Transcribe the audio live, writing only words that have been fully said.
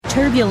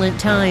Turbulent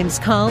times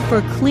call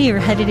for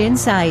clear-headed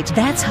insight.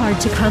 That's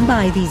hard to come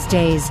by these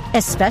days,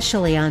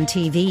 especially on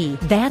TV.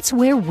 That's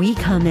where we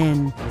come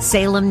in.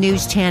 Salem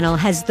News Channel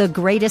has the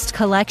greatest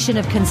collection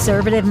of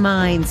conservative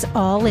minds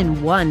all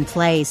in one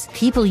place.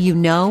 People you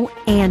know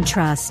and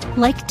trust,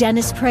 like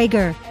Dennis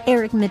Prager,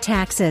 Eric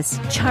Metaxas,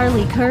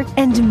 Charlie Kirk,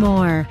 and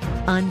more.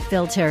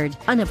 Unfiltered,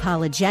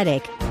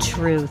 unapologetic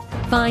truth.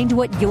 Find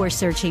what you're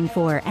searching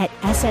for at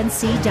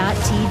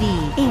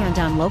snc.tv and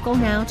on Local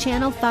Now,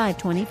 Channel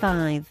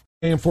 525.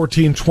 AM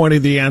 1420,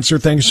 The Answer.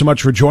 Thank you so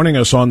much for joining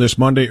us on this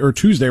Monday, or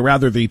Tuesday,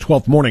 rather, the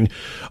 12th morning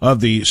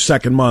of the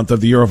second month of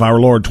the year of our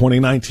Lord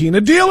 2019.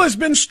 A deal has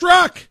been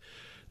struck.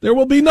 There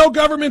will be no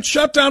government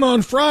shutdown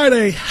on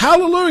Friday.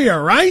 Hallelujah,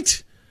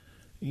 right?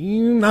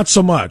 Not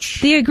so much.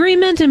 The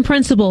agreement in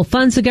principle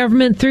funds the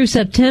government through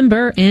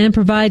September and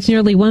provides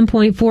nearly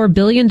 $1.4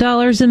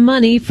 billion in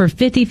money for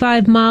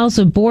 55 miles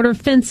of border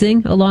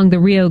fencing along the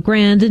Rio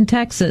Grande in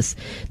Texas.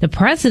 The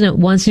president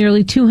wants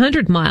nearly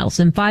 200 miles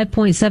and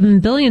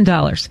 $5.7 billion.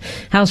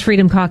 House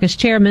Freedom Caucus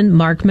Chairman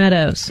Mark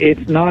Meadows.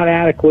 It's not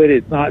adequate.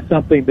 It's not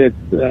something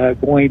that's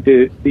going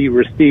to be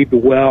received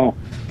well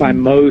by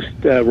most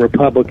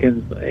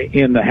Republicans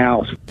in the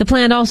House. The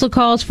plan also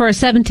calls for a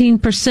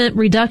 17%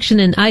 reduction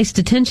in ICE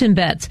detention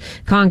beds.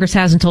 Congress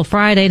has until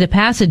Friday to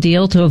pass a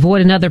deal to avoid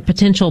another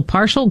potential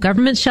partial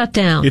government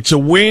shutdown. It's a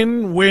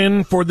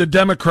win-win for the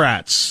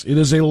Democrats. It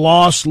is a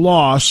loss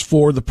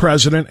for the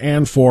president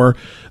and for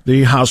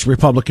the House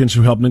Republicans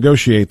who helped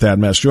negotiate that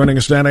mess. Joining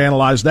us now to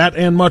analyze that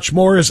and much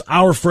more is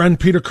our friend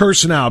Peter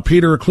Kirsanow.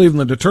 Peter, a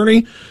Cleveland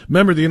attorney,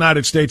 member of the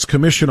United States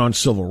Commission on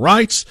Civil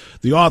Rights,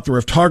 the author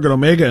of Target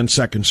Omega and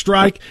Second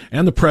Strike,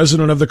 and the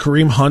president of the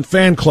Kareem Hunt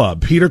fan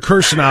club. Peter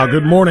Kirsanow,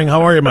 good morning.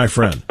 How are you, my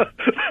friend?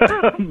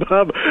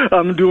 Bob,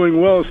 I'm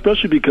doing well,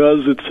 especially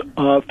because it's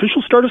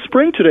official start of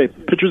spring today.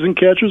 Pitchers and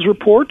catchers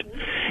report,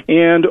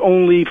 and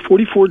only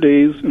 44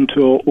 days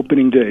until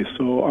opening day.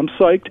 So I'm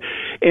psyched.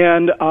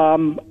 And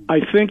I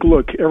think,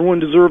 look, everyone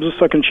deserves a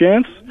second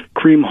chance.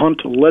 Kareem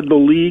Hunt led the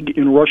league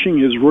in rushing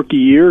his rookie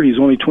year. He's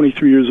only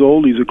 23 years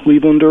old. He's a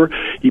Clevelander.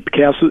 He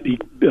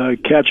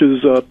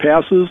catches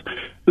passes.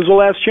 This is the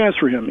last chance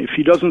for him. If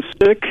he doesn't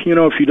stick,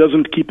 if he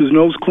doesn't keep his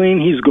nose clean,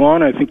 he's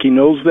gone. I think he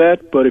knows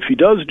that. But if he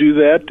does do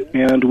that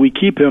and we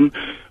keep him,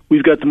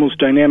 we've got the most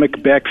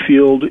dynamic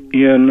backfield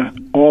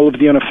in all of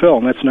the NFL,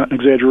 and that's not an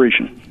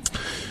exaggeration.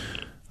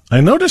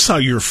 I notice how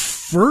your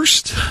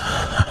first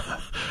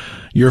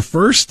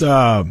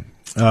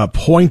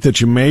point that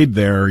you made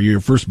there,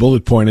 your first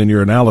bullet point in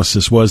your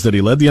analysis was that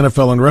he led the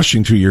NFL in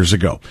rushing 2 years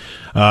ago.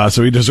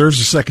 So he deserves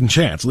a second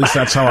chance. At least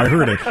that's how I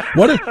heard it.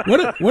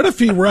 What if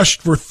he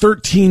rushed for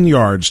 13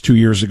 yards 2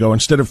 years ago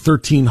instead of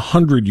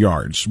 1,300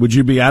 yards? Would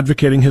you be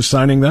advocating his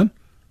signing then?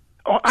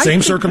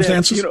 Same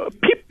circumstances?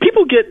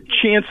 People get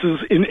chances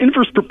in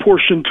inverse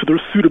proportion to their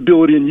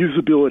suitability and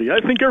usability. I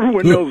think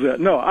everyone knows that.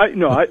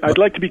 I'd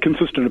like to be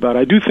consistent about it.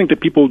 I do think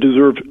that people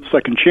deserve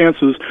second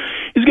chances.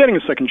 He's getting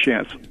a second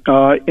chance.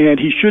 And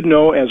he should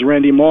know, as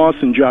Randy Moss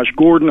and Josh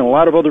Gordon and a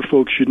lot of other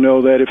folks should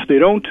know, that if they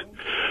don't,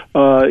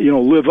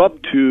 live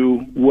up to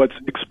what's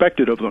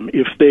expected of them,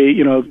 if they,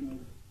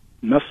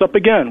 mess up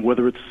again,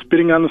 whether it's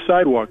spitting on the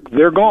sidewalk,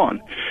 they're gone.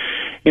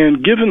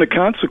 And given the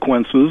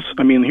consequences,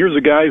 I mean, here's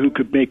a guy who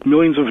could make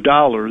millions of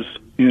dollars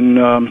in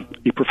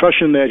a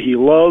profession that he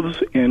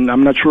loves, and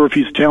I'm not sure if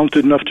he's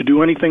talented enough to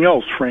do anything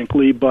else,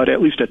 frankly, but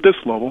at least at this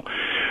level.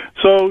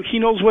 So he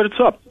knows what's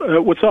up,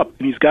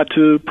 and he's got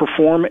to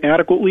perform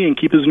adequately and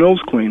keep his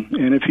nose clean.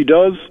 And if he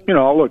does,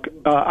 look,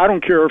 I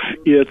don't care if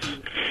it's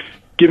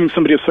giving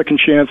somebody a second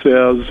chance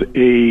as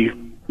a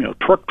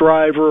truck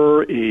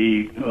driver,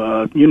 you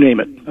name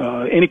it,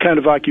 any kind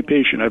of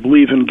occupation. I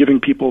believe in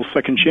giving people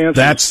second chances.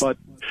 That's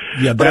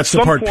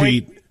the part,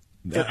 Pete.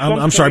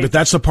 I'm sorry, but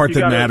that's the part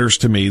that matters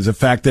to me, is the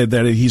fact that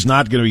he's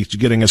not going to be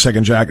getting a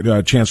second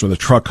chance with a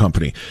truck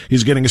company.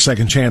 He's getting a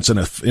second chance in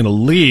a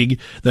league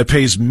that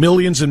pays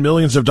millions and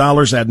millions of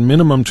dollars at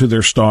minimum to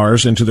their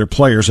stars and to their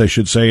players, I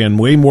should say, and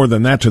way more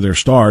than that to their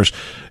stars.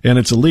 And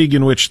it's a league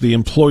in which the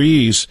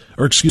employees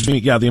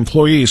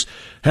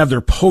have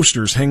their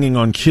posters hanging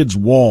on kids'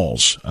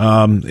 walls.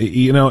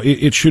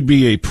 It should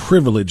be a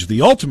privilege,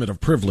 the ultimate of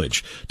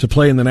privilege, to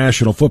play in the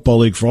National Football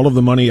League for all of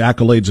the money,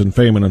 accolades, and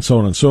fame, and so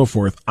on and so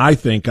forth. I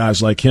think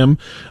guys like him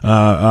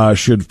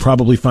should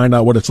probably find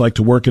out what it's like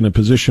to work in a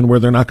position where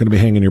they're not going to be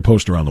hanging your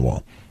poster on the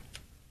wall.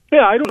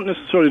 Yeah, I don't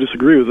necessarily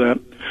disagree with that.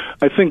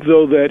 I think,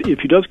 though, that if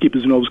he does keep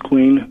his nose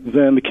clean,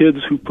 then the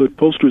kids who put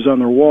posters on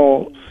their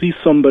wall see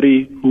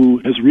somebody who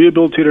has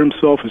rehabilitated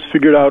himself, has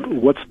figured out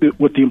what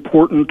the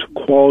important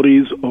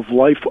qualities of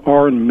life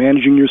are in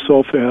managing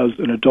yourself as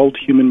an adult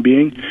human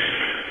being.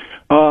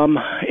 I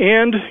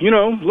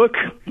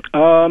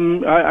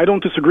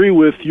don't disagree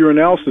with your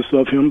analysis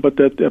of him, but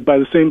that by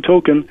the same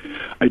token,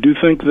 I do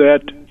think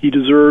that he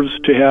deserves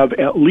to have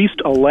at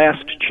least a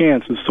last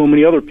chance, as so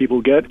many other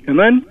people get. And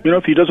then,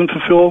 if he doesn't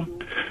fulfill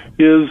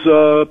his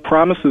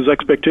promises,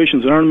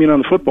 expectations, and I don't mean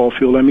on the football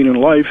field, I mean in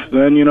life,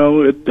 then,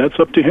 that's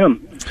up to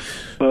him.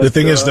 But, the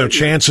thing is, though,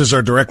 chances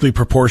are directly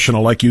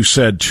proportional, like you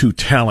said, to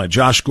talent.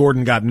 Josh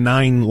Gordon got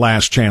 9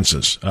 last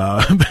chances.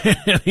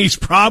 He's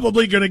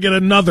probably going to get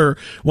another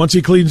once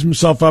he cleans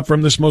himself up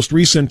from this most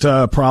recent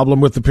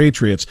problem with the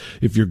Patriots.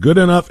 If you're good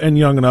enough and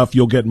young enough,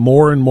 you'll get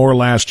more and more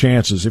last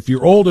chances. If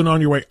you're old and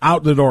on your way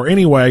out the door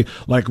anyway,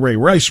 like Ray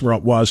Rice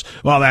was,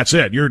 well, that's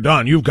it. You're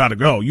done. You've got to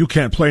go. You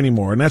can't play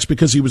anymore. And that's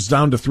because he was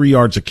down to 3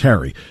 yards a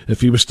carry.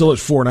 If he was still at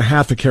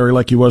 4.5 a carry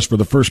like he was for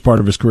the first part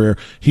of his career,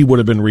 he would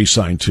have been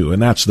re-signed too.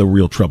 And that's the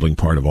real troubling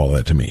part of all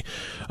that to me.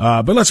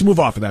 But let's move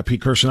off of that,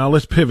 Pete Kirsanow.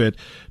 Let's pivot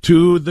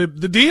to the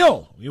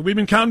deal. We've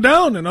been counting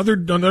down.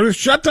 Another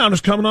shutdown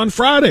is coming on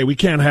Friday. We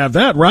can't have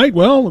that, right?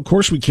 Well, of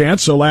course we can't.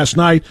 So last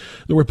night,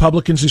 the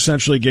Republicans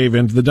essentially gave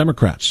in to the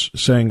Democrats,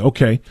 saying,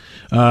 okay,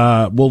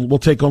 we'll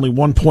take only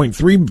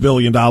 $1.3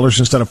 billion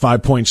instead of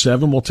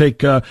 5.7. We'll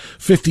take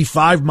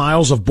 55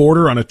 miles of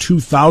border on a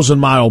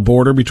 2,000-mile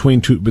border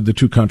between the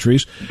two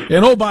countries.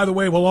 And, oh, by the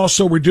way, we'll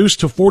also reduce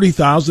to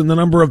 40,000 the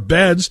number of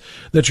beds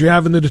that you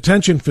have in the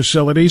detention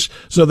facilities,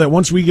 so that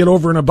once we get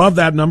over and above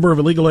that number of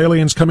illegal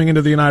aliens coming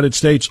into the United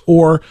States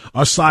or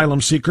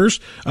asylum seekers,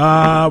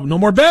 no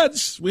more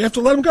beds. We have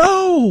to let them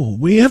go.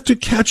 We have to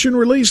catch and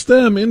release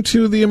them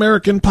into the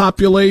American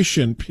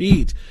population.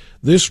 Pete,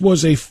 this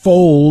was a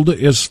fold,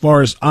 as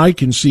far as I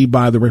can see,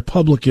 by the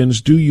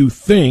Republicans. Do you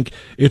think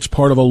it's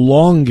part of a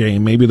long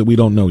game, maybe, that we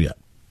don't know yet?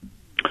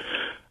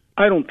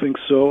 I don't think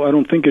so. I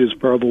don't think it is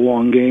part of the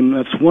long game.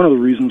 That's one of the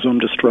reasons I'm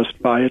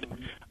distressed by it.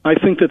 I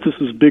think that this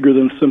is bigger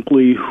than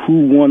simply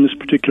who won this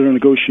particular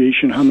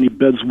negotiation, how many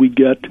beds we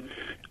get,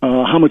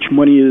 how much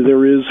money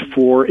there is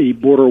for a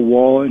border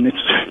wall, and it's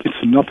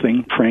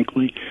nothing,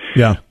 frankly.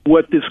 Yeah.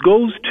 What this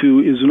goes to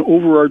is an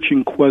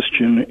overarching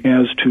question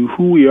as to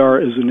who we are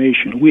as a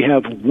nation. We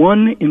have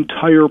one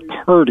entire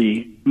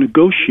party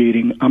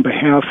negotiating on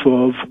behalf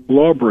of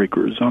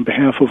lawbreakers, on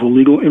behalf of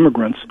illegal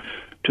immigrants,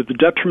 to the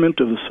detriment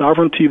of the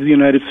sovereignty of the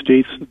United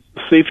States,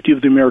 the safety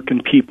of the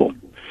American people,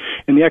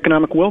 and the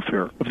economic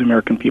welfare of the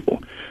American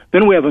people.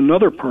 Then we have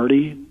another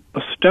party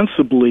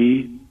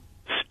ostensibly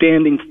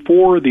standing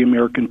for the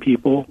American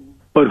people,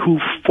 but who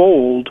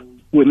fold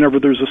whenever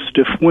there's a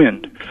stiff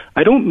wind.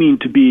 I don't mean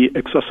to be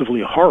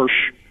excessively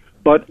harsh,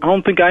 but I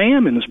don't think I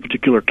am in this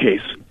particular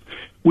case.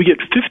 We get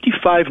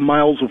 55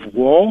 miles of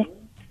wall.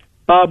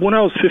 Bob, when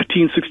I was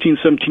 15, 16,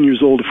 17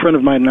 years old, a friend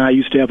of mine and I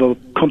used to have a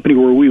company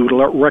where we would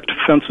erect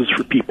fences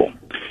for people.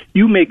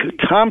 You make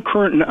Tom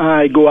Current and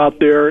I go out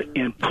there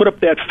and put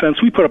up that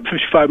fence. We put up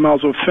 55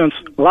 miles of fence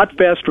a lot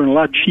faster and a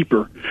lot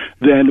cheaper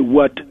than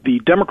what the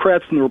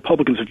Democrats and the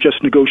Republicans have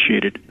just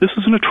negotiated. This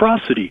is an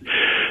atrocity.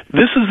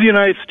 This is the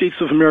United States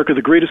of America,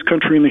 the greatest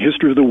country in the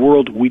history of the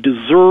world. We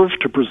deserve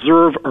to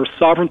preserve our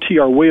sovereignty,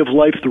 our way of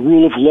life, the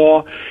rule of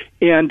law.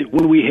 And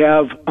when we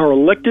have our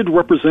elected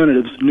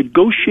representatives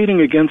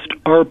negotiating against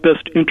our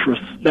best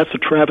interests, that's a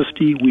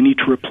travesty. We need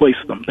to replace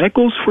them. That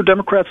goes for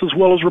Democrats as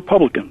well as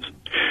Republicans.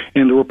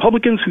 And the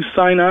Republicans who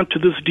sign on to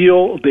this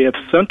deal, they have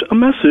sent a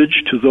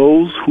message to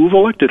those who've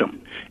elected them.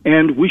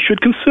 And we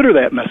should consider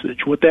that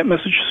message, what that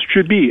message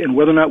should be, and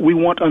whether or not we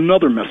want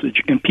another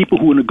message, and people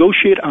who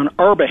negotiate on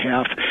our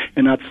behalf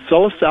and not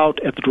sell us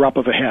out at the drop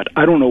of a hat.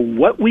 I don't know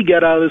what we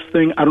get out of this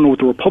thing. I don't know what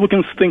the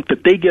Republicans think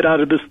that they get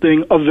out of this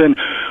thing, other than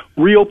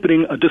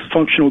reopening a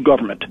dysfunctional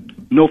government.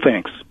 No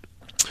thanks.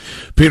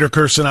 Peter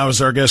Kirsanow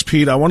is our guest.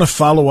 Pete, I want to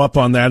follow up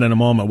on that in a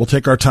moment. We'll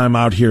take our time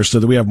out here so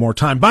that we have more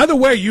time. By the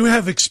way, you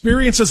have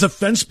experience as a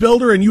fence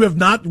builder, and you have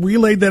not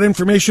relayed that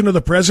information to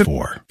the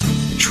president.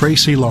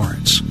 Tracy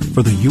Lawrence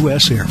for the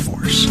U.S. Air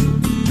Force.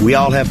 We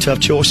all have tough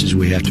choices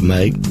we have to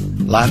make.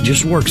 Life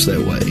just works that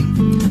way.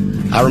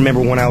 I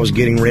remember when I was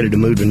getting ready to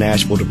move to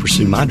Nashville to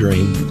pursue my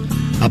dream,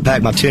 I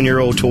packed my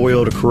 10-year-old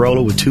Toyota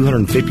Corolla with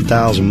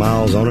 250,000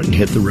 miles on it and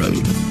hit the road.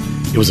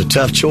 It was a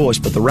tough choice,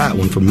 but the right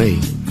one for me.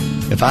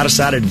 If I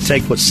decided to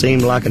take what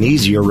seemed like an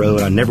easier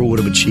road, I never would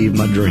have achieved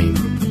my dream.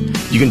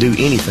 You can do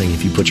anything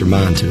if you put your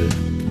mind to it.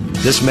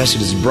 This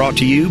message is brought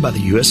to you by the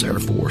U.S. Air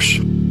Force.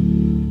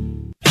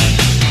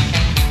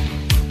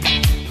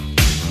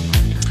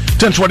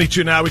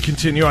 10:22 now. We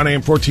continue on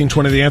AM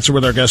 1420 The Answer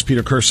with our guest,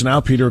 Peter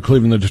Kirsanow. Peter, a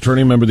Cleveland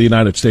attorney, member of the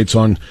United States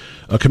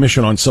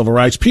Commission on Civil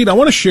Rights. Pete, I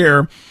want to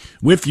share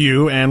with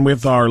you and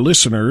with our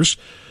listeners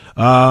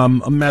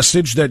a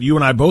message that you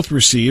and I both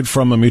received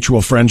from a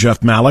mutual friend,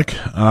 Jeff Malik,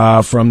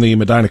 from the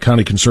Medina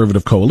County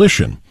Conservative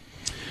Coalition.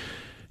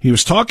 He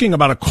was talking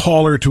about a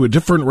caller to a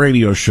different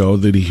radio show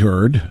that he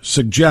heard,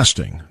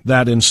 suggesting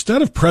that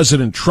instead of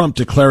President Trump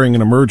declaring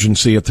an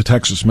emergency at the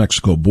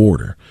Texas-Mexico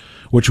border,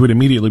 which would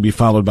immediately be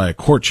followed by a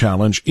court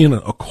challenge in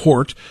a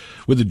court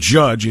with a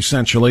judge,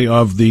 essentially,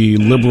 of the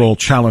liberal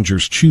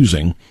challenger's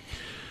choosing,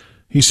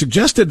 he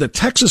suggested that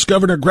Texas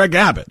Governor Greg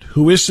Abbott,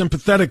 who is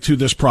sympathetic to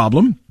this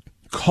problem,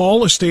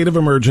 call a state of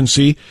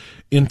emergency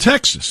in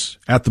Texas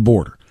at the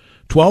border,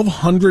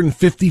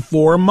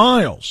 1,254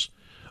 miles,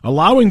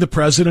 allowing the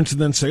president to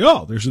then say,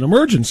 oh, there's an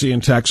emergency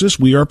in Texas.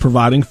 We are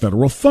providing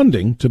federal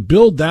funding to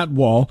build that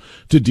wall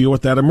to deal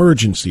with that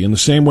emergency, in the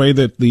same way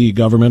that the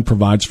government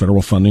provides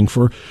federal funding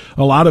for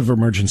a lot of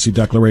emergency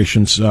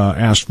declarations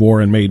asked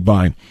for and made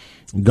by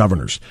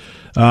governors.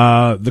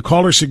 The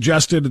caller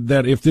suggested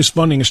that if this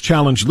funding is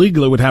challenged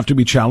legally, it would have to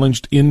be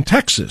challenged in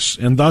Texas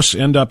and thus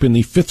end up in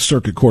the Fifth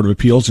Circuit Court of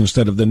Appeals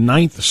instead of the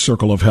Ninth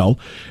Circle of Hell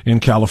in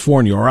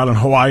California or out in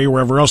Hawaii or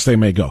wherever else they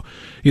may go.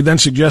 He then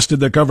suggested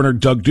that Governor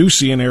Doug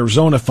Ducey in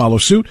Arizona follow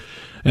suit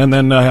and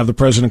then have the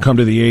president come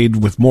to the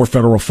aid with more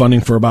federal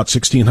funding for about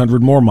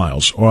 1,600 more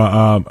miles,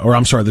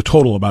 the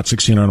total about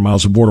 1,600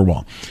 miles of border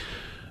wall.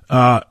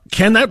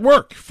 Can that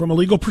work from a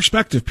legal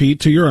perspective, Pete,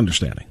 to your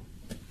understanding?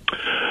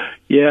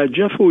 Yeah,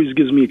 Jeff always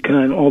gives me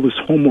kind of all this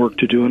homework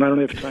to do, and I don't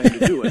have time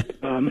to do it.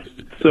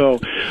 So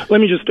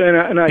let me just,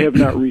 and I have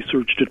not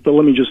researched it, but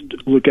let me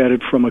just look at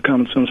it from a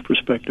common sense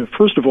perspective.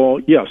 First of all,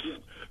 yes,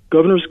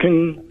 governors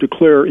can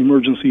declare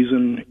emergencies,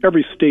 and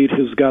every state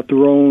has got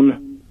their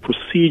own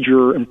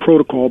procedure and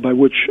protocol by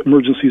which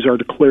emergencies are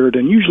declared,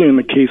 and usually in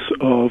the case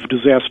of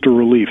disaster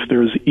relief,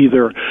 there's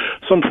either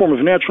some form of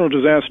natural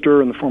disaster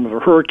in the form of a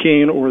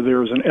hurricane, or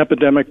there's an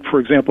epidemic.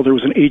 For example, there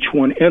was an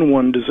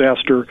H1N1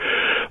 disaster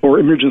or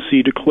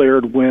emergency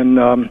declared when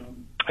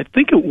I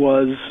think it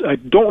was, I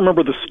don't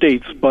remember the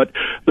states, but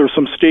there are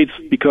some states,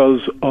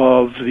 because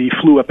of the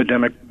flu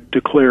epidemic,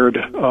 declared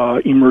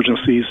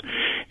emergencies.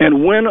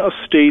 And when a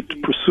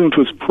state, pursuant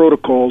to its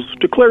protocols,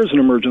 declares an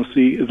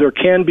emergency, there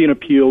can be an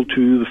appeal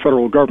to the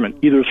federal government,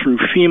 either through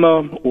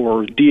FEMA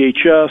or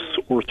DHS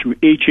or through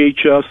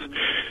HHS,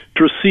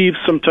 to receive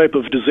some type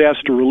of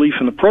disaster relief.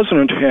 And the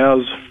president has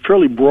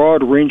fairly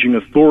broad-ranging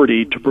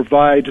authority to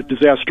provide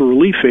disaster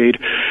relief aid,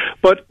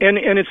 but and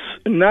it's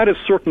not as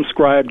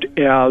circumscribed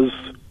as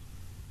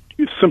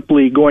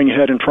simply going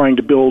ahead and trying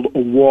to build a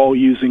wall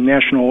using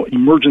national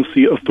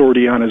emergency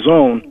authority on his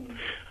own.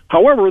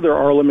 However, there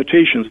are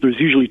limitations. There's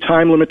usually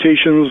time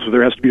limitations.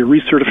 There has to be a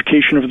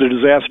recertification of the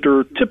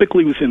disaster,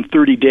 typically within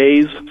 30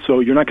 days.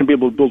 So you're not going to be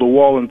able to build a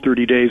wall in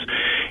 30 days.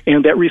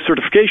 And that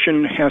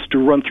recertification has to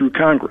run through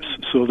Congress.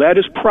 So that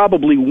is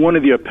probably one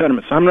of the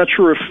impediments. I'm not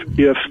sure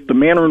if the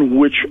manner in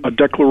which a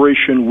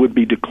declaration would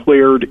be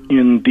declared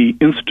in the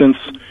instance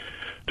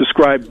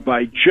described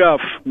by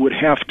Jeff would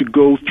have to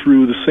go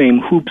through the same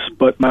hoops,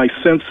 but my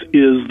sense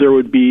is there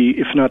would be,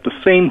 if not the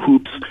same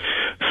hoops,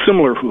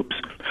 similar hoops.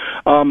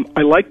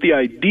 I like the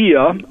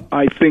idea.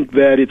 I think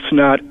that it's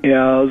not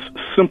as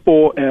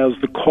simple as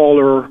the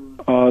caller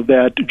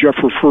that Jeff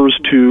refers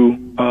to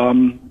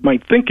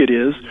might think it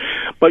is,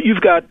 but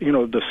you've got,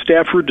 the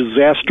Stafford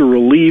Disaster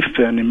Relief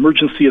and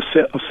Emergency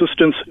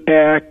Assistance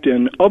Act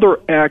and other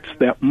acts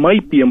that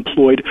might be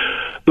employed.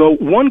 The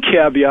one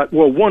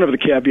of the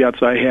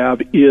caveats I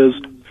have is,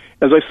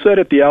 as I said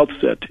at the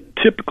outset,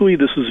 typically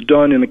this is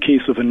done in the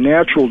case of a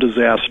natural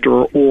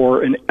disaster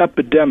or an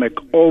epidemic,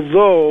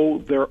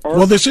 although there are...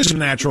 Well, this is a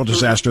natural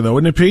disaster, though,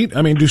 isn't it, Pete?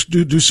 I mean, do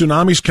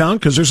tsunamis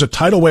count? Because there's a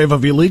tidal wave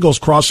of illegals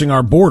crossing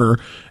our border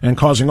and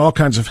causing all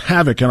kinds of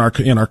havoc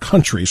in our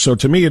country. So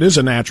to me, it is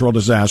a natural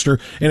disaster,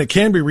 and it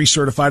can be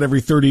recertified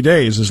every 30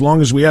 days. As long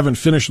as we haven't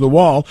finished the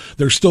wall,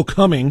 they're still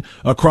coming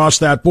across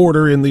that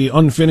border in the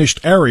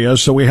unfinished area,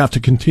 so we have to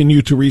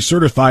continue to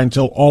recertify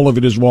until all of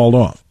it is walled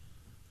off.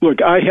 Look,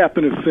 I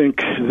happen to think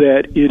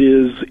that it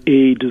is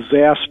a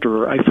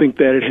disaster. I think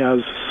that it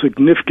has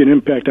significant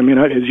impact. I mean,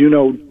 as you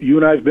know, you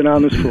and I have been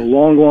on this for a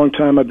long, long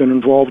time. I've been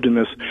involved in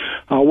this.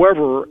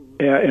 However,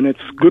 and it's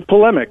good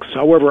polemics.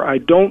 However, I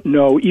don't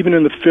know, even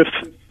in the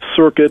Fifth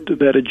Circuit,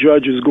 that a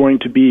judge is going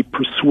to be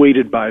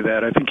persuaded by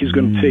that. I think he's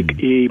going to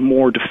take a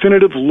more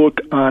definitive look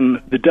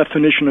on the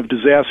definition of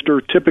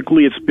disaster.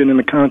 Typically, it's been in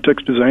the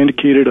context, as I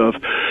indicated, of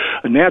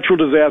a natural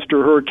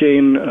disaster,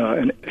 hurricane,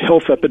 an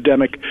health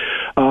epidemic.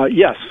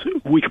 Yes,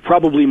 we could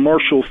probably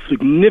marshal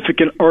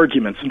significant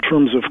arguments in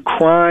terms of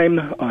crime,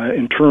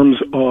 in terms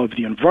of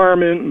the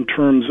environment, in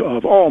terms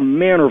of all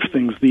manner of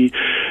things, the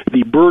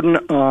burden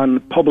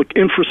on public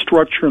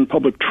infrastructure and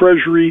public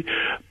treasury,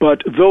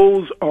 but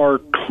those are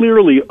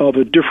clearly of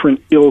a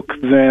different ilk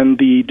than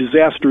the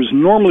disasters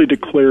normally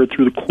declared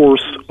through the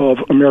course of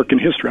American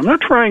history. I'm not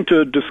trying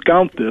to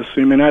discount this.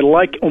 I mean, I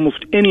like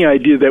almost any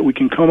idea that we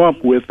can come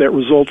up with that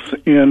results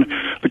in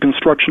the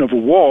construction of a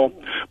wall,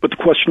 but the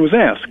question was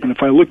asked. And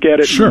if I look at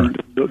it in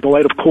the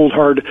light of cold,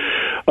 hard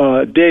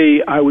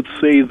day, I would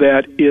say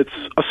that it's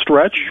a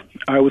stretch.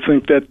 I would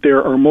think that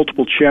there are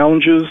multiple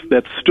challenges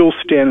that still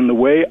stand in the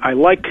way. I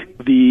like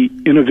the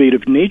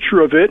innovative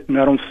nature of it, and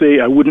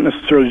I wouldn't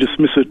necessarily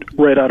dismiss it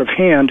right out of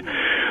hand,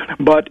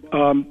 but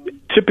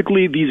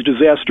typically these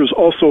disasters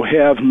also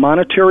have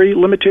monetary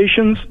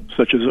limitations,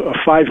 such as a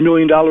 $5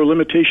 million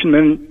limitation.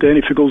 Then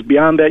if it goes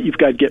beyond that, you've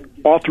got to get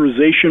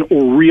authorization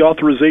or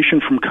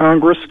reauthorization from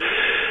Congress.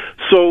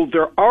 So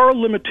there are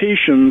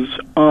limitations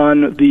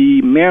on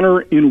the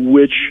manner in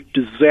which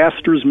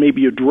disasters may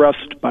be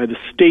addressed by the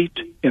state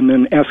and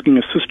then asking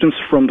assistance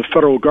from the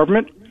federal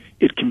government.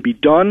 It can be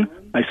done.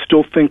 I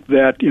still think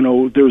that,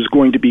 there's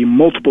going to be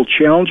multiple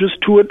challenges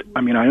to it.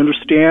 I mean, I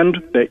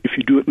understand that if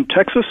you do it in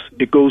Texas,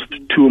 it goes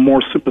to a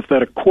more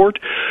sympathetic court.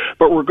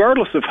 But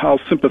regardless of how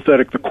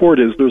sympathetic the court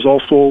is, there's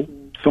also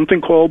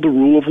something called the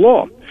rule of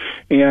law.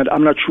 And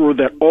I'm not sure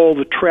that all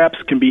the traps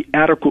can be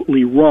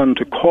adequately run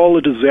to call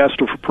a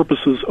disaster for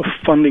purposes of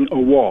funding a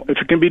wall. If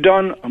it can be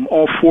done, I'm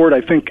all for it.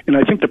 I think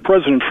the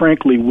president,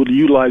 frankly, would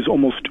utilize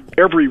almost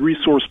every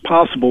resource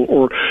possible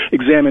or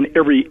examine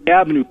every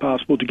avenue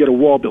possible to get a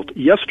wall built.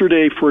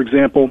 Yesterday, for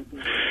example,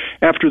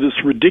 after this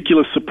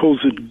ridiculous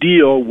supposed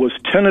deal was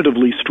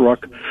tentatively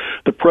struck,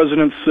 the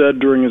president said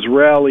during his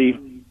rally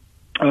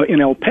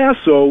in El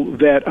Paso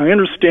that I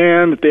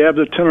understand that they have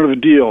the tentative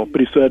deal,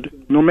 but he said,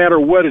 no matter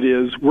what it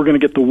is, we're going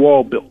to get the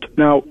wall built.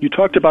 Now, you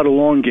talked about a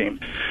long game.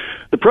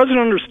 The president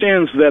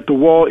understands that the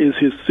wall is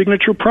his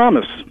signature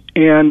promise,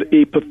 and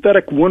a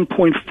pathetic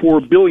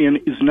 $1.4 billion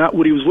is not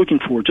what he was looking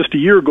for. Just a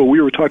year ago,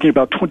 we were talking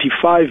about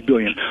 $25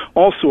 billion.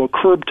 Also, a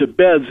curb to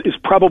beds is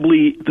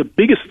probably the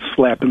biggest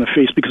slap in the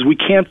face because we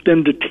can't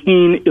then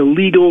detain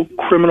illegal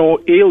criminal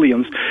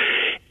aliens.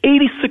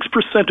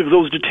 86% of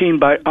those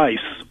detained by ICE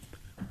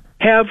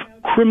have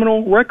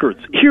criminal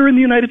records here in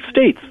the United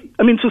States.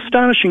 I mean, it's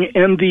astonishing,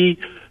 and the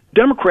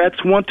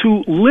Democrats want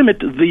to limit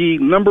the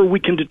number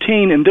we can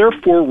detain and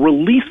therefore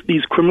release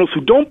these criminals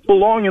who don't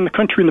belong in the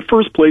country in the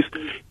first place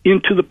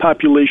into the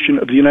population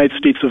of the United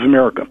States of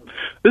America.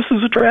 This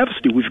is a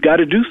travesty. We've got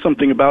to do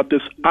something about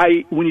this.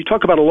 When you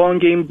talk about a long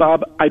game,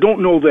 Bob, I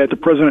don't know that the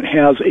president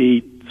has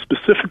a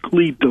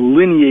specifically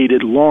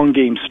delineated long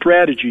game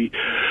strategy,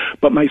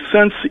 but my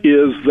sense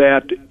is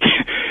that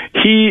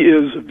he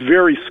is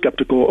very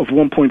skeptical of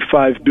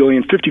 $1.5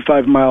 billion,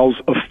 55 miles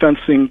of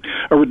fencing,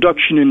 a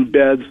reduction in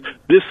beds.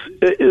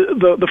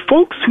 The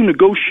folks who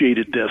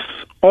negotiated this,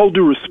 all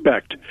due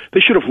respect,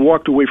 they should have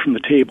walked away from the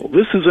table.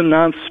 This is a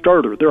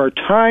non-starter. There are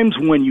times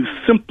when you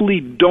simply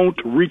don't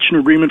reach an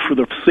agreement for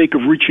the sake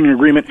of reaching an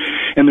agreement,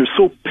 and they're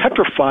so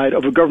petrified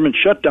of a government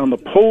shutdown. The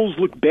polls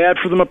look bad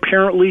for them,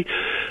 apparently.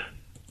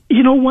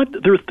 You know what?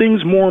 There are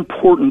things more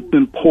important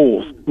than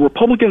polls.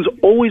 Republicans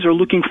always are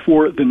looking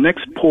for the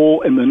next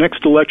poll and the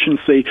next election,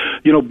 say,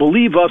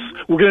 believe us,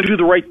 we're going to do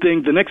the right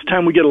thing the next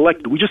time we get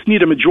elected. We just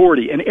need a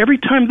majority. And every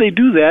time they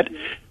do that,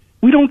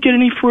 we don't get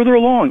any further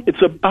along.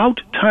 It's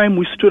about time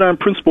we stood on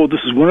principle.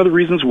 This is one of the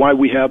reasons why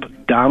we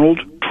have Donald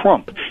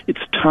Trump.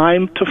 It's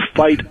time to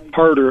fight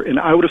harder, and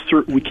I would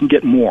assert we can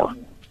get more.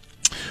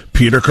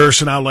 Peter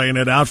Kirsanow laying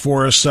it out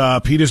for us.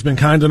 Pete has been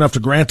kind enough to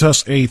grant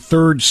us a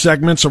third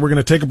segment, so we're going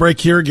to take a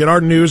break here, get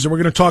our news, and we're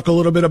going to talk a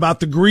little bit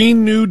about the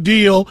Green New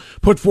Deal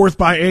put forth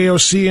by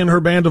AOC and her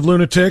band of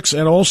lunatics,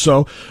 and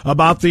also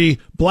about the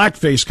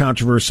blackface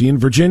controversy in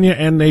Virginia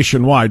and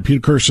nationwide.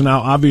 Peter Kirsanow,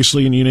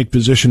 obviously in a unique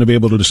position to be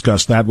able to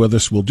discuss that with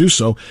us. We'll do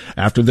so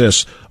after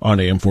this on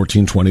AM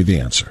 1420, The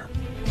Answer.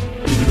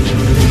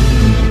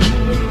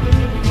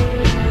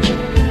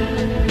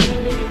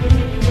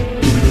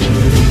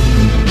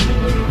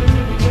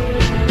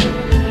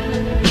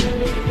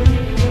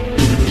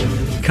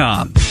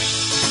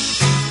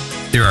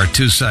 There are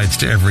two sides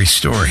to every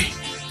story.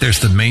 There's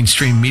the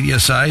mainstream media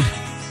side,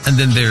 and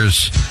then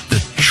there's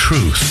the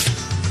truth.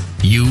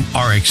 You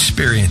are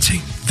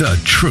experiencing the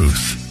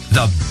truth.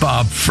 The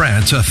Bob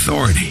France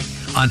Authority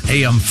on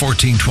AM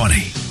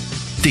 1420.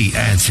 The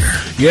Answer.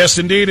 Yes,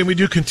 indeed, and we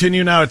do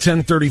continue now at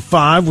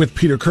 10:35 with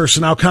Peter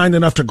Kirsanow, kind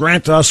enough to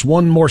grant us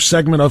one more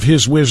segment of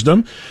his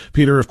wisdom.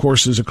 Peter, of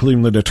course, is a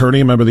Cleveland attorney,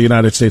 a member of the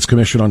United States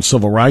Commission on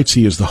Civil Rights.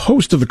 He is the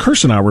host of the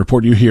Kirsanow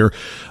Report you hear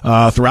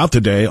throughout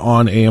the day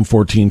on AM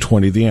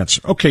 1420, The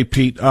Answer. Okay,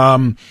 Pete,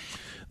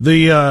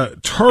 the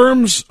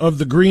terms of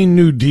the Green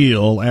New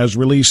Deal, as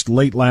released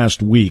late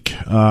last week,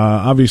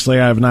 obviously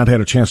I have not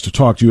had a chance to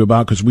talk to you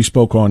about because we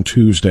spoke on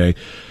Tuesday.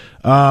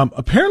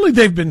 Apparently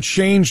they've been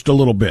changed a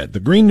little bit. The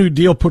Green New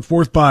Deal put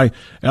forth by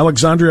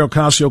Alexandria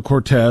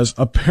Ocasio-Cortez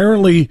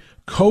apparently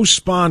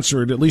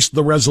co-sponsored, at least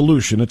the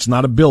resolution. It's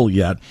not a bill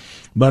yet,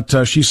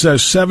 but she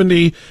says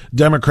 70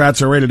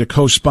 Democrats are ready to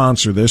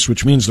co-sponsor this,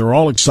 which means they're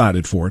all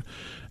excited for it.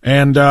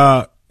 And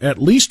at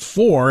least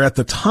four, at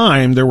the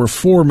time, there were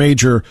four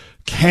major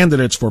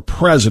candidates for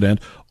president,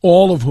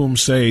 all of whom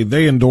say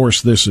they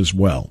endorse this as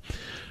well.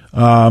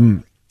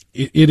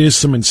 It is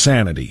some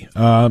insanity.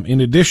 In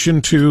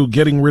addition to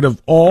getting rid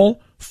of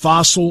all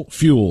fossil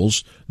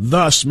fuels,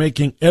 thus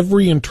making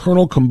every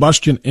internal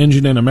combustion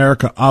engine in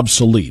America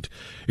obsolete.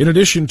 In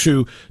addition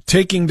to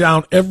taking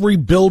down every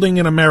building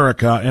in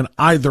America and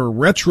either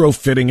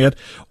retrofitting it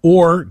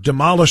or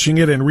demolishing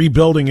it and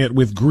rebuilding it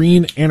with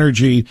green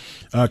energy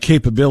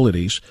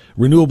capabilities,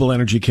 renewable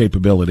energy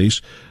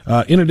capabilities,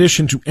 in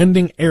addition to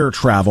ending air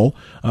travel,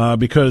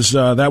 because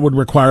that would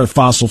require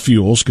fossil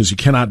fuels, because you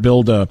cannot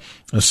build a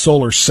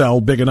solar cell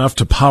big enough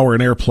to power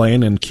an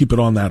airplane and keep it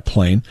on that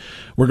plane.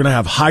 We're going to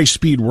have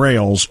high-speed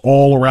rails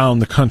all around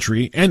the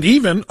country and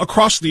even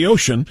across the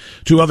ocean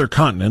to other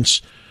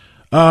continents.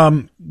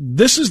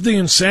 This is the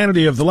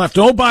insanity of the left.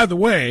 Oh, by the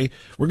way,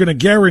 we're going to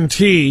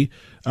guarantee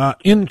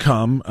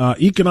income,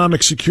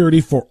 economic security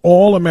for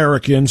all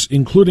Americans,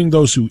 including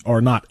those who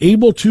are not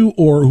able to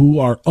or who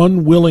are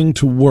unwilling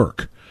to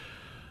work.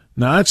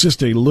 Now, that's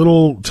just a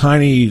little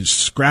tiny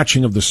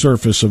scratching of the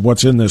surface of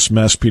what's in this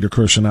mess, Peter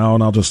Kirsanow,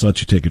 and I'll just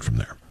let you take it from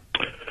there.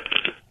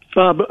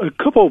 A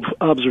couple of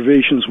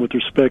observations with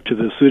respect to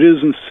this. It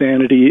is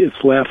insanity.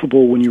 It's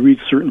laughable when you read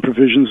certain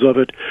provisions of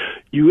it.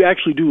 You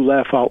actually do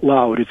laugh out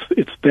loud.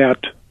 It's that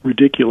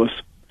ridiculous.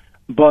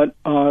 But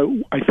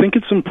I think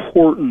it's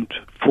important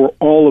for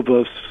all of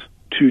us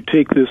to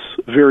take this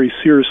very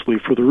seriously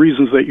for the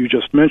reasons that you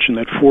just mentioned,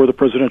 that 4 of the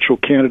presidential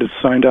candidates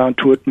signed on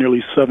to it,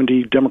 nearly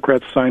 70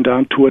 Democrats signed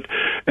on to it,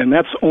 and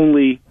that's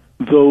only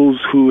those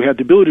who had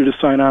the ability to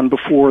sign on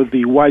before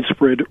the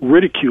widespread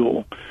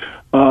ridicule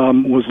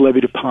was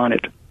levied upon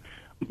it.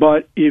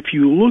 But if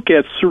you look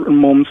at certain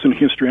moments in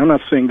history, I'm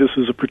not saying this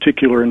is a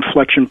particular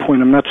inflection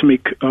point. I'm not to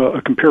make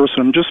a comparison.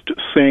 I'm just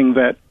saying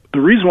that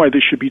the reason why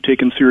this should be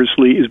taken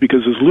seriously is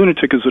because, as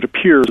lunatic as it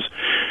appears,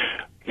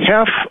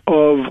 half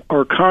of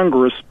our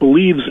Congress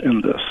believes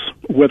in this,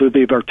 whether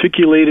they've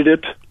articulated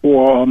it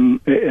or,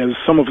 as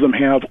some of them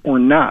have, or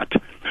not.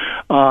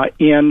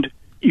 And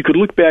you could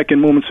look back in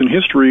moments in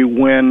history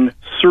when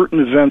certain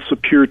events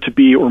appeared to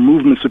be, or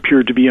movements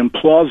appeared to be,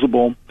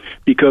 implausible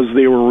because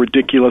they were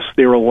ridiculous,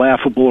 they were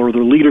laughable, or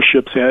their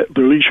leadership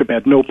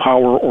had no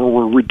power or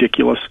were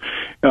ridiculous.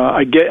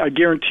 I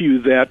guarantee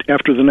you that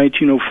after the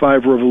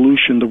 1905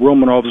 revolution, the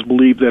Romanovs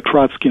believed that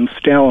Trotsky and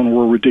Stalin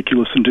were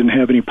ridiculous and didn't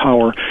have any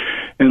power.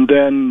 And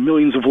then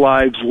millions of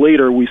lives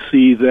later, we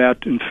see that,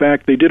 in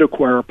fact, they did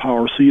acquire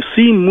power. So you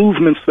see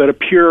movements that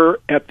appear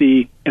at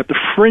the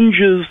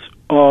fringes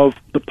of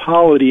the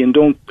polity and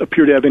don't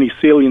appear to have any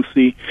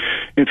saliency.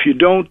 If you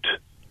don't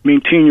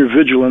maintain your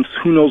vigilance,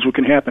 who knows what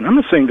can happen. I'm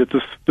not saying that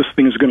this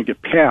thing is going to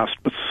get passed,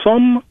 but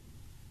some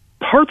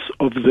parts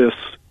of this,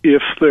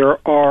 if there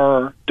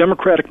are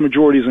Democratic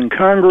majorities in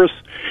Congress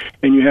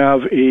and you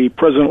have a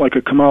president like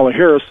a Kamala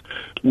Harris,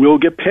 will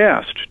get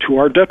passed to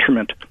our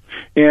detriment.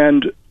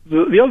 And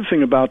the other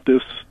thing about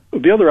this,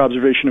 the other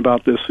observation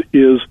about this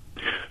is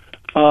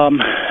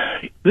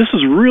this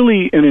is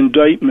really an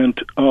indictment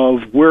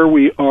of where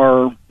we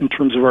are in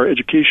terms of our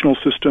educational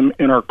system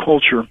and our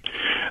culture.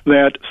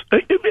 That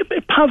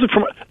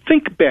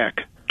think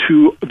back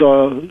to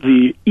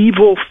the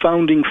evil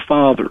founding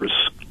fathers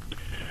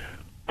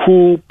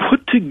who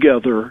put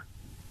together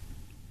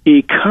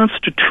a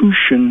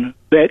constitution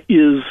that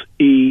is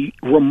a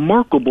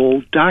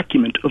remarkable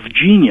document of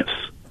genius.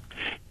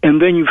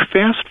 And then you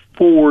fast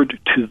forward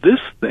to this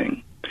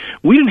thing.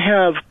 We didn't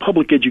have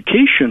public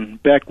education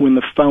back when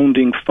the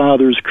founding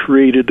fathers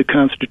created the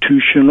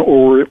Constitution,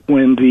 or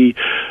when the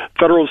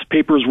Federalist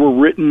Papers were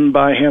written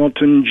by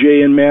Hamilton,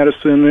 Jay, and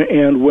Madison,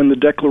 and when the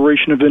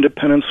Declaration of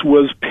Independence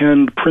was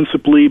penned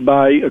principally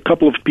by a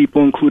couple of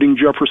people, including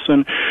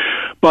Jefferson.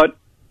 But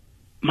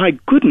my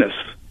goodness,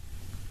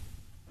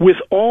 with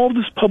all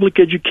this public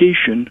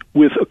education,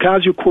 with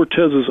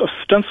Ocasio-Cortez's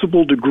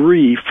ostensible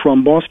degree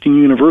from Boston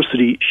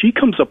University, she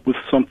comes up with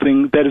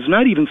something that is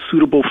not even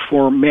suitable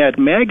for Mad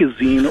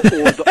Magazine or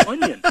The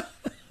Onion.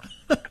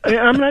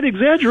 I'm not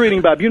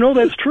exaggerating, Bob. You know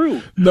that's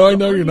true. No, I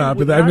know you're not,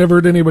 but I've never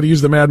heard anybody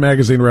use the Mad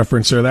Magazine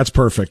reference there. That's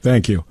perfect.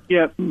 Thank you.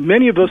 Yeah,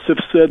 many of us have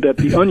said that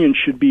The Onion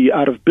should be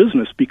out of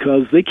business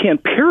because they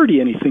can't parody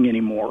anything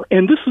anymore.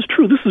 And this is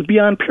true. This is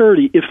beyond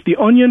parody. If The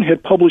Onion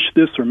had published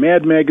this, or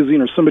Mad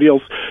Magazine, or somebody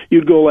else,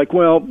 you'd go like,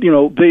 well, you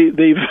know,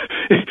 they're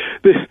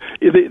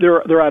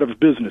out of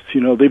business.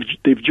 You know,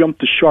 they've jumped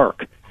the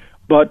shark.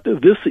 But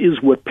this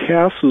is what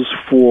passes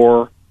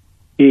for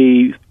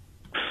a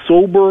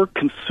sober,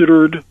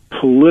 considered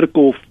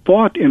political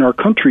thought in our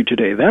country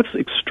today. That's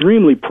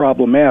extremely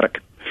problematic.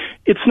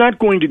 It's not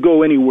going to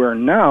go anywhere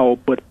now,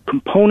 but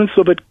components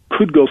of it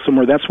could go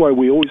somewhere. That's why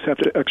we always have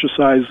to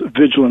exercise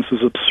vigilance, as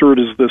absurd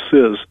as this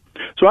is.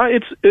 So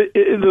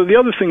the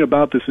other thing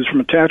about this is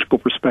from a tactical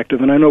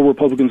perspective, and I know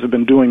Republicans have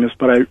been doing this,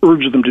 but I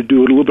urge them to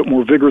do it a little bit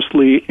more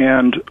vigorously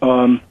and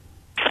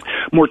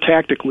more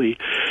tactically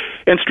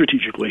and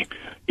strategically,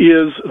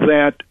 is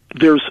that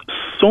there's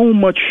so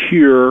much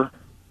here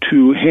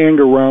to hang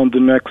around the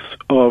necks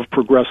of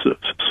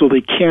progressives, so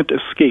they can't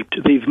escape.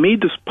 They've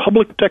made this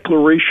public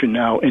declaration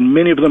now, and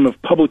many of them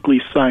have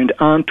publicly signed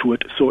on to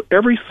it, so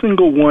every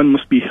single one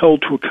must be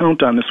held to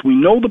account on this. We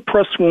know the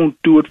press won't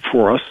do it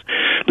for us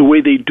the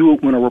way they do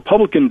it when a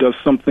Republican does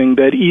something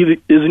that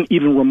isn't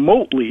even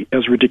remotely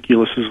as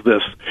ridiculous as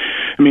this.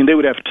 I mean, they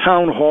would have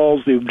town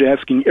halls, they would be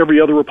asking every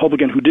other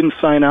Republican who didn't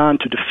sign on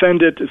to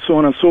defend it, and so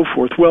on and so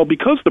forth. Well,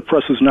 because the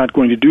press is not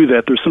going to do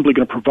that, they're simply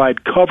going to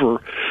provide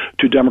cover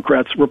to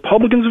Democrats.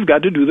 Republicans have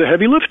got to do the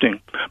heavy lifting.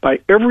 By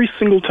every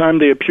single time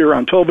they appear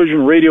on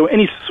television, radio,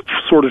 any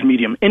sort of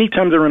medium,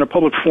 anytime they're in a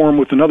public forum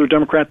with another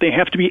Democrat, they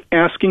have to be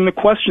asking the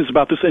questions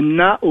about this and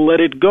not let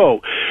it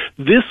go.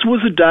 This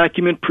was a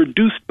document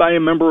produced by a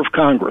member of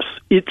Congress.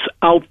 It's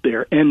out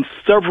there, and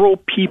several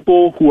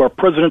people who are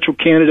presidential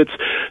candidates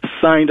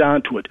signed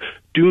on to it.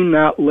 Do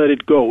not let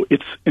it go.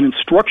 It's an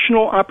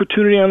instructional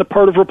opportunity on the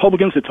part of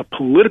Republicans. It's a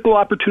political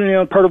opportunity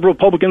on the part of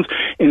Republicans,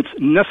 and it's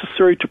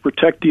necessary to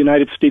protect the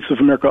United States of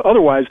America.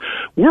 Otherwise,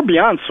 we're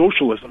beyond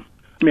socialism.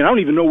 I mean, I don't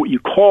even know what you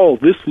call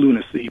this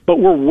lunacy, but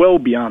we're well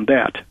beyond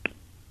that.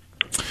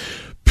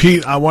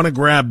 Pete, I want to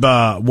grab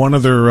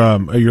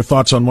your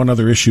thoughts on one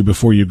other issue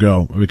before you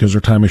go, because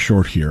our time is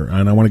short here,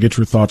 and I want to get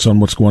your thoughts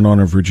on what's going on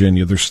in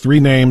Virginia. There's three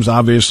names,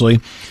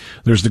 obviously.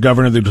 There's the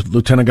governor, the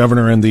lieutenant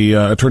governor, and the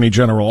attorney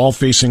general, all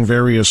facing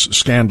various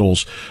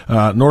scandals.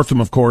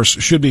 Northam, of course,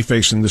 should be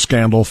facing the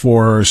scandal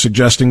for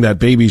suggesting that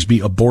babies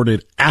be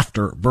aborted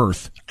after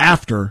birth,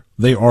 after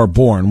they are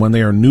born, when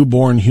they are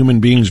newborn human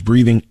beings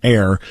breathing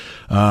air.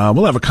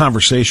 We'll have a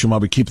conversation while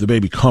we keep the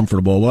baby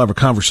comfortable. We'll have a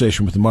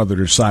conversation with the mother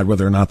to decide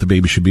whether or not the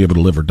baby should be able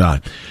to live or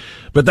die.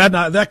 But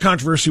that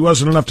controversy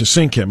wasn't enough to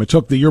sink him. It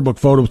took the yearbook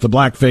photo with the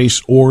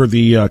blackface or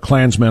the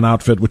Klansman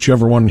outfit,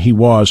 whichever one he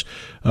was.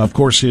 Of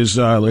course, his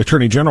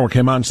attorney general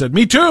came out and said,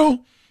 "Me too.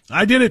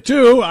 I did it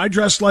too. I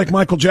dressed like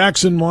Michael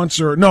Jackson once."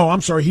 Or no,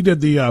 I'm sorry. He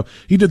did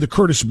the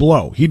Curtis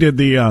Blow. He did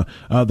the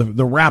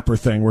rapper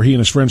thing where he and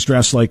his friends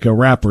dressed like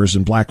rappers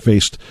and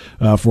blackfaced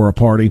for a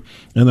party.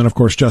 And then, of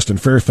course, Justin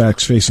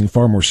Fairfax facing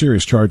far more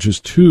serious charges,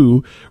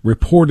 too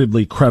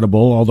reportedly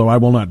credible, although I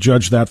will not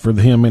judge that for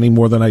him any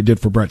more than I did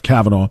for Brett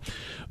Kavanaugh,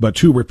 but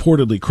two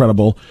reportedly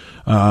credible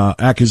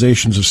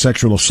accusations of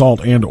sexual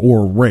assault and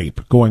or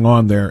rape going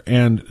on there.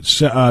 And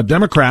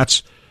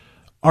Democrats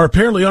are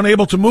apparently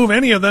unable to move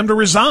any of them to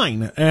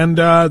resign, and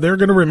they're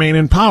going to remain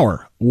in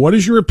power. What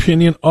is your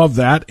opinion of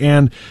that?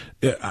 And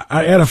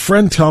I had a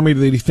friend tell me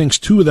that he thinks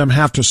two of them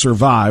have to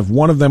survive.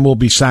 One of them will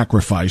be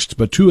sacrificed,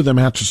 but two of them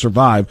have to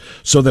survive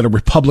so that a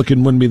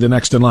Republican wouldn't be the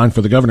next in line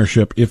for the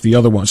governorship if the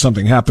other one,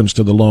 something happens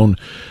to the lone,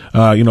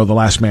 the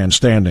last man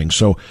standing.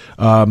 So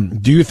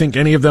do you think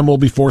any of them will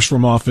be forced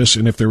from office?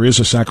 And if there is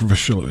a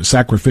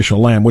sacrificial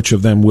lamb, which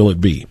of them will it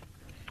be?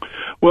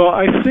 Well,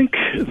 I think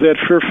that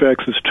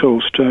Fairfax is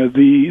toast.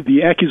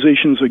 The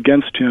accusations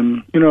against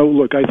him,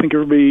 look, I think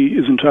everybody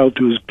is entitled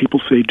to, as people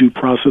say, due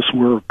process.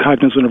 We're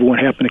cognizant of what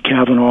happened to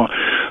Kavanaugh.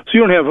 So you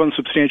don't have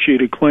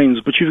unsubstantiated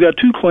claims, but you've got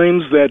two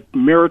claims that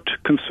merit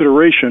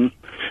consideration,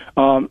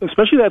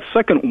 especially that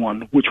second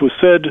one, which was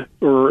said,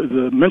 or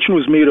the mention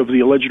was made of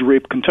the alleged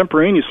rape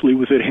contemporaneously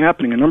with it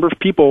happening. A number of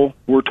people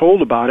were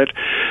told about it.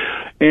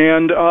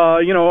 And,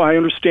 I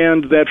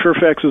understand that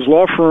Fairfax's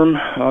law firm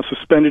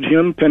suspended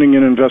him pending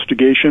an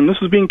investigation. This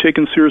is being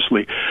taken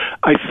seriously.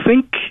 I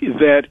think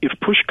that if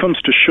push comes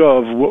to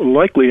shove, what will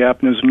likely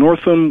happen is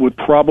Northam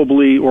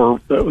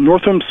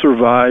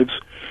survives.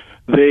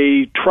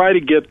 They try to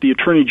get the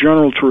Attorney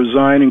General to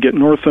resign and get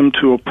Northam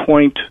to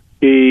appoint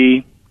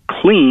a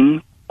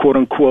clean,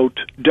 quote-unquote,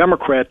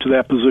 Democrat to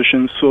that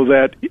position so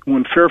that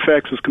when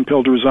Fairfax is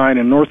compelled to resign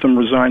and Northam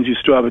resigns, you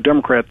still have a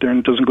Democrat there and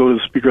it doesn't go to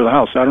the Speaker of the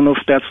House. I don't know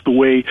if that's the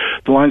way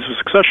the lines of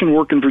succession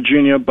work in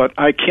Virginia, but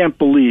I can't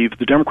believe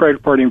the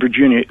Democratic Party in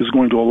Virginia is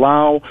going to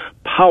allow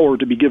power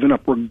to be given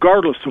up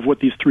regardless of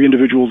what these three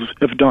individuals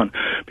have done,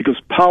 because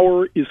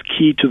power is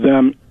key to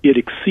them. It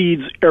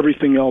exceeds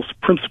everything else.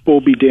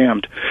 Principle be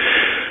damned.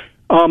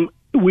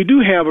 We do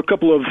have a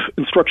couple of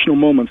instructional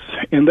moments,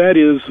 and that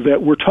is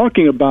that we're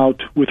talking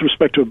about, with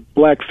respect to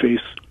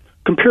blackface,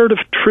 comparative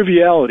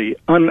triviality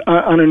on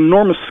an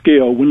enormous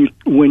scale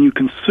when you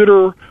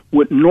consider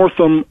what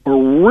Northam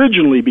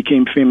originally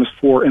became famous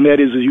for, and that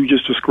is, as you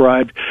just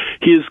described,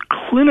 his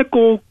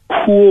clinical,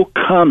 cool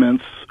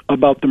comments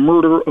about the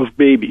murder of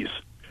babies.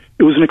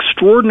 It was an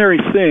extraordinary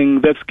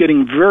thing that's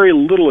getting very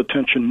little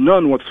attention,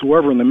 none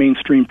whatsoever in the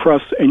mainstream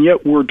press, and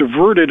yet we're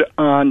diverted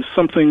on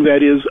something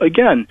that is,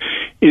 again,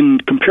 in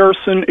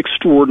comparison,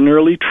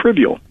 extraordinarily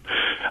trivial.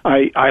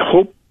 I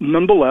hope,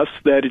 nonetheless,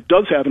 that it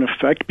does have an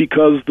effect,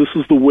 because this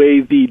is the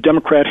way the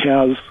Democrat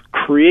has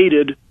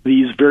created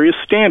these various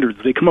standards.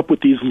 They come up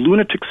with these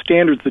lunatic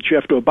standards that you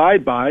have to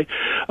abide by,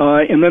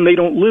 and then they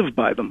don't live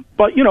by them.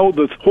 But,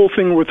 the whole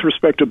thing with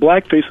respect to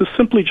blackface is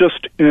simply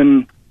just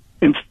an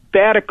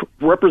emphatic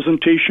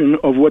representation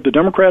of what the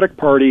Democratic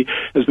Party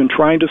has been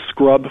trying to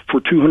scrub for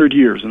 200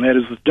 years, and that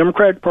is the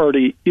Democratic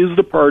Party is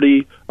the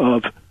party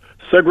of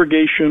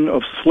segregation,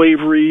 of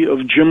slavery,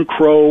 of Jim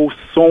Crow,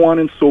 so on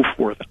and so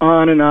forth,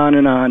 on and on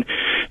and on.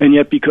 And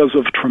yet, because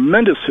of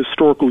tremendous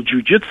historical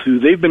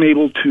jujitsu, they've been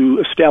able to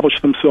establish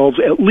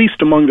themselves, at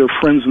least among their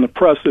friends in the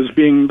press, as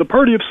being the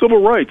party of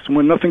civil rights,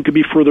 when nothing could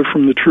be further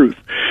from the truth.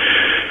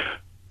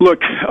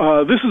 Look,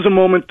 this is a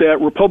moment that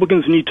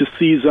Republicans need to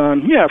seize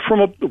on, from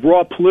a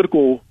raw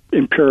political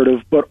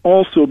imperative, but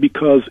also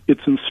because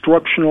it's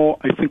instructional.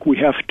 I think we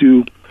have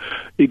to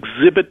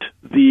exhibit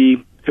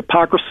the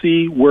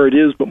hypocrisy where it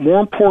is, but more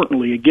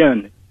importantly,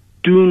 again,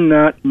 do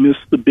not miss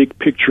the big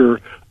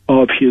picture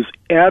of his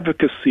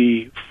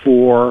advocacy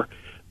for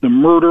the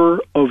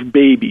murder of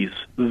babies.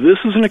 This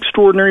is an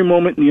extraordinary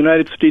moment in the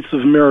United States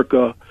of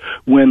America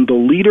when the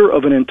leader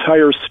of an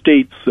entire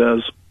state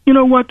says, you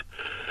know what?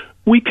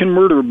 We can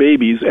murder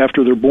babies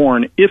after they're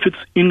born if it's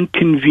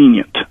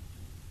inconvenient.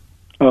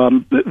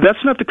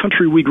 That's not the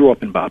country we grew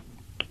up in, Bob.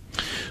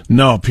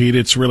 No, Pete,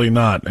 it's really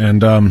not,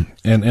 and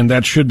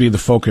that should be the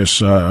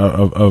focus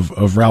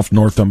of Ralph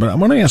Northam. But I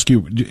want to ask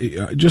you,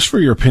 just for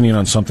your opinion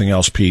on something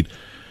else, Pete.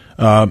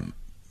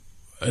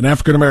 an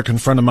African-American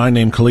friend of mine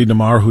named Khalid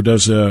Namar, who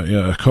does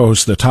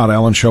co-hosts the Todd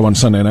Allen Show on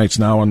Sunday nights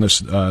now on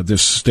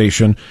this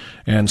station,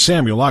 and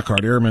Samuel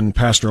Lockhart, Airman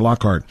Pastor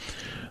Lockhart,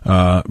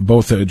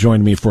 both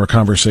joined me for a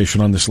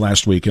conversation on this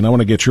last week, and I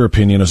want to get your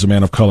opinion as a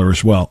man of color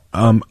as well.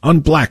 On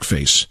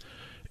blackface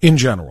in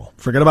general,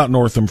 forget about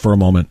Northam for a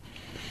moment.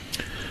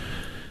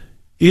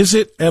 Is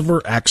it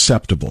ever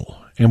acceptable?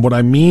 And what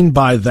I mean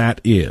by that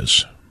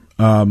is,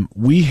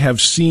 we have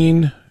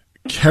seen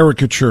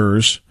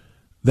caricatures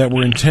that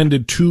were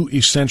intended to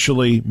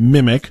essentially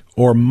mimic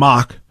or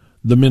mock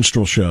the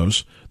minstrel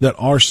shows that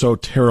are so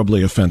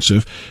terribly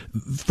offensive.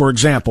 For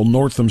example,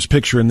 Northam's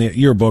picture in the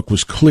yearbook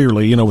was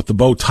clearly, with the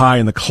bow tie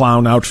and the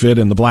clown outfit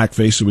and the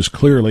blackface, it was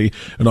clearly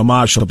an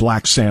homage to the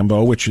Black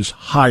Sambo, which is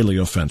highly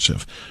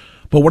offensive.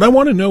 But what I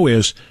want to know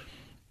is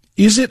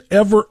it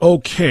ever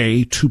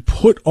okay to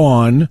put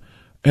on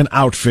an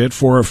outfit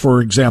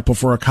for example,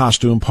 for a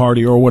costume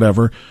party or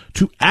whatever,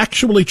 to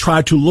actually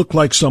try to look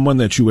like someone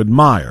that you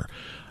admire?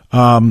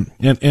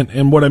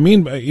 And what I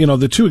mean,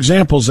 the two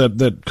examples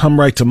that come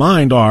right to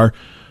mind are,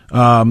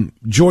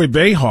 Joy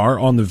Behar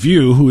on The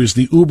View, who is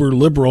the uber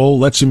liberal,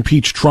 let's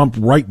impeach Trump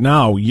right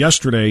now,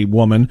 yesterday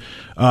woman,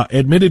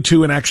 admitted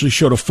to and actually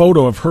showed a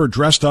photo of her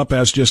dressed up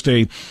as just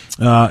an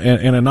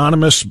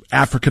anonymous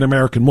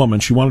African-American woman.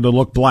 She wanted to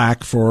look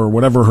black for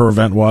whatever her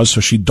event was,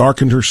 so she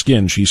darkened her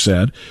skin, she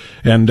said,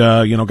 and,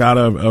 got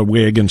a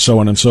wig and so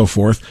on and so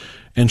forth.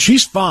 And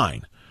she's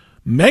fine.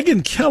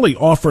 Megyn Kelly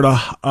offered a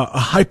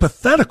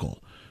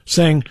hypothetical,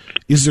 saying,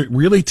 is it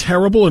really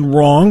terrible and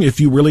wrong if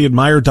you really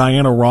admire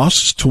Diana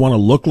Ross to want to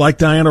look like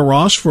Diana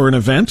Ross for an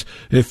event?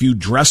 If you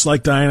dress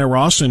like Diana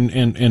Ross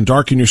and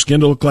darken your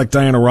skin to look like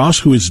Diana Ross,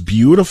 who is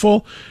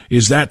beautiful,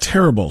 is that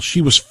terrible?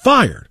 She was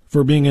fired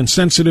for being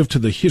insensitive to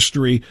the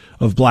history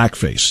of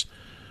blackface.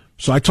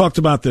 So I talked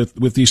about that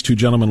with these two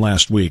gentlemen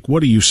last week.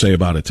 What do you say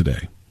about it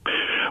today?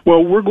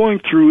 Well, we're going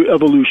through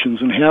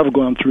evolutions and have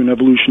gone through an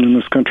evolution in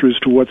this country as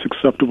to what's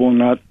acceptable and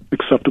not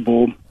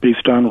acceptable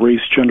based on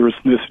race, gender,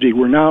 ethnicity.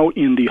 We're now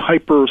in the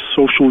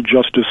hyper-social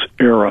justice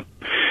era.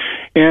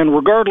 And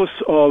regardless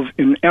of,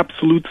 in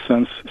absolute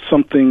sense,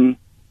 something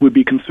would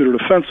be considered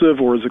offensive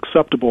or is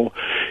acceptable,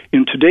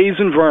 in today's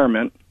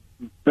environment,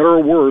 better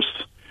or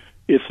worse,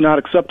 it's not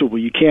acceptable.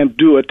 You can't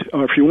do it.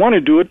 If you want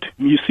to do it,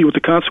 you see what the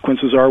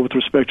consequences are with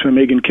respect to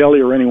Megyn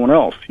Kelly or anyone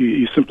else.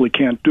 You simply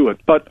can't do it.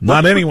 But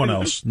not anyone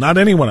else. Not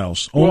anyone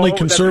else. Only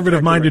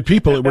conservative-minded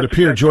people, it would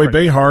appear. Joy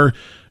Behar,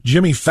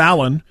 Jimmy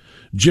Fallon,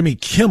 Jimmy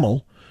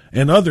Kimmel,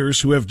 and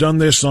others who have done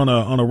this on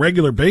a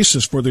regular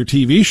basis for their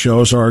TV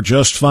shows are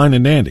just fine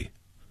and dandy.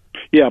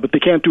 Yeah, but they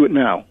can't do it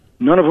now.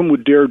 None of them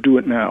would dare do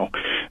it now.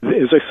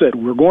 As I said,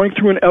 we're going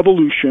through an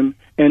evolution,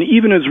 and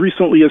even as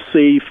recently as,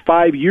 say,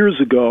 5 years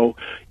ago,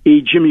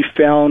 a Jimmy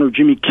Fallon or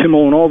Jimmy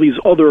Kimmel and all these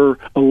other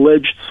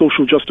alleged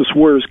social justice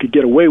warriors could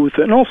get away with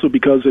it, and also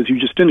because, as you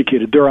just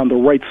indicated, they're on the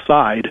right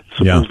side,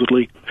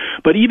 supposedly. Yeah.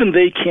 But even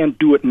they can't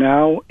do it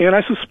now, and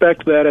I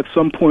suspect that at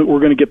some point we're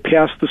going to get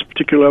past this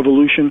particular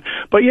evolution.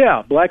 But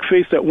yeah,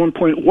 blackface at one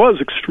point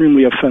was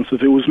extremely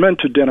offensive. It was meant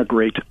to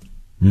denigrate.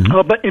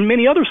 Mm-hmm. But in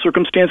many other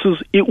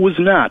circumstances, it was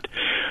not.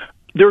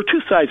 There are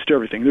two sides to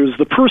everything. There's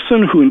the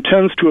person who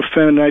intends to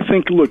offend, and I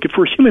think, look, if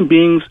we're human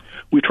beings,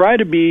 we try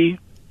to be,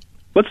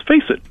 let's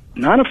face it,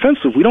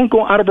 non-offensive. We don't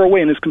go out of our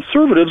way. And as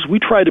conservatives, we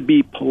try to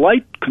be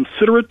polite,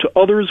 considerate to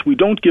others. We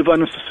don't give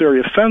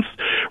unnecessary offense,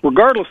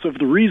 regardless of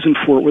the reason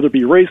for it, whether it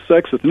be race,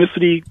 sex,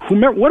 ethnicity,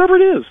 whomever, whatever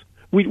it is.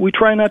 We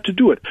try not to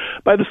do it.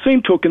 By the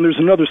same token, there's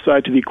another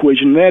side to the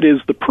equation, and that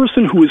is the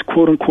person who is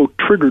quote-unquote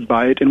triggered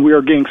by it, and we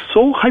are getting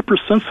so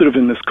hypersensitive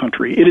in this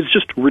country. It is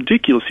just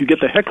ridiculous. You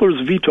get the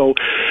heckler's veto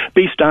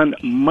based on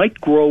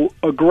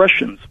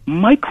microaggressions.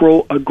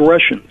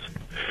 Microaggressions.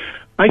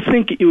 I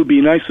think it would be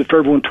nice if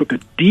everyone took a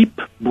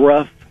deep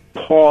breath,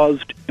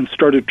 paused, and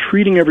started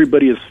treating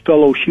everybody as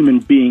fellow human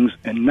beings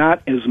and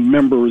not as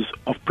members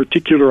of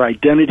particular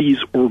identities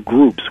or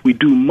groups. We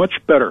do much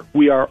better.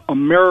 We are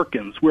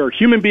Americans. We are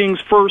human beings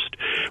first.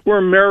 We're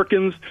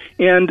Americans,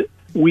 and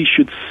we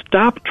should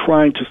stop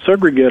trying to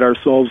segregate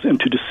ourselves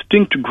into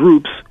distinct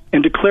groups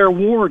and declare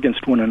war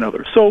against one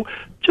another. So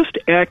just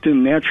act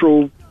in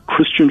natural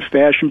Christian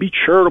fashion. Be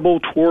charitable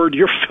toward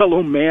your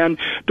fellow man.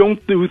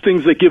 Don't do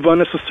things that give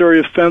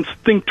unnecessary offense.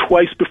 Think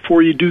twice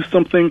before you do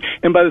something.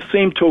 And by the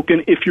same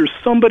token, if you're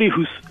somebody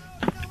whose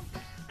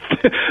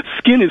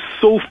skin is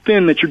so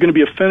thin that you're going to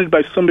be offended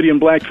by somebody in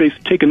blackface,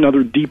 take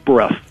another deep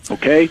breath,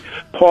 okay?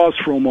 Pause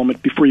for a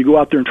moment before you go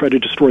out there and try to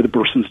destroy the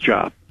person's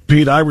job.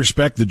 Pete, I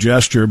respect the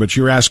gesture, but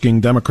you're asking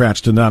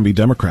Democrats to not be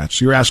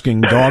Democrats. You're asking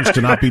dogs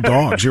to not be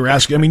dogs. You're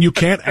asking, you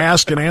can't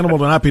ask an animal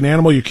to not be an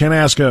animal. You can't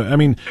ask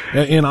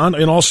in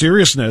all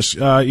seriousness,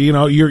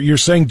 you're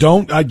saying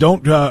don't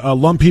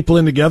lump people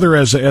in together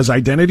as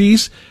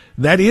identities.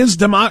 That is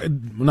not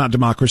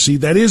democracy.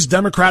 That is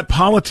Democrat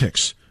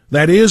politics.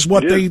 That is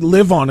what they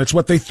live on. It's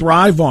what they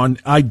thrive on.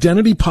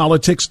 Identity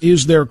politics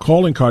is their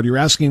calling card. You're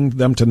asking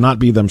them to not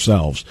be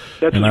themselves.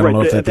 That's and right. I don't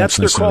know if that's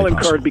their calling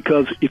possible. card,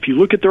 because if you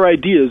look at their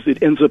ideas,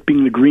 it ends up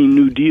being the Green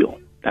New Deal.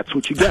 That's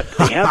what you get.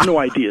 They have no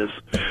ideas.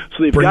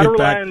 So they've got to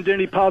rely on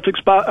identity politics.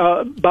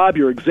 Bob,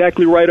 you're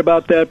exactly right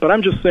about that. But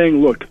I'm just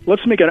saying, look,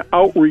 let's make an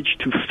outreach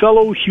to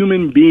fellow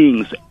human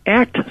beings.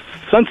 Act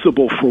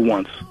sensible for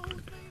once.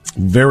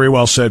 Very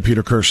well said,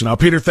 Peter Kirsanow.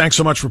 Peter, thanks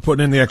so much for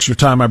putting in the extra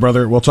time, my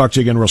brother. We'll talk to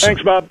you again real soon.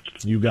 Thanks, Bob.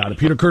 You got it.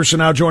 Peter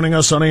Kirsanow joining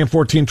us on AM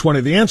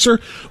 1420. The Answer.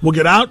 We'll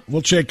get out.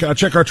 We'll check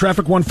our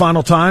traffic one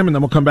final time, and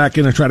then we'll come back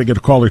in and try to get a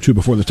call or two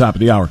before the top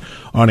of the hour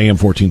on AM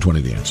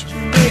 1420. The Answer.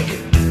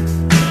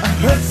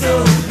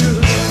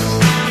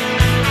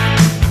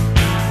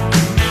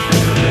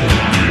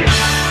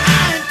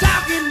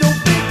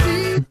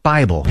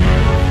 Bible.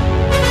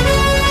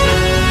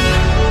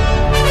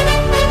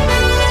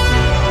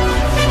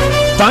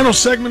 Final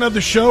segment of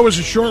the show is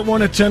a short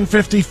one at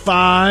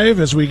 10:55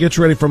 as we get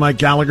ready for Mike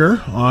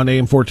Gallagher on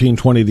AM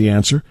 1420, The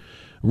Answer.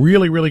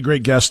 Really, really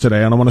great guest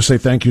today. And I want to say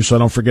thank you, so I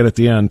don't forget at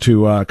the end,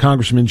 to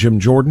Congressman Jim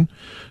Jordan,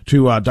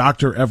 to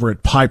Dr.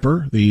 Everett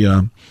Piper,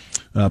 the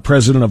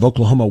president of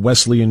Oklahoma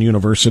Wesleyan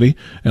University,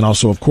 and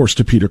also, of course,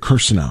 to Peter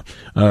Kirsanow.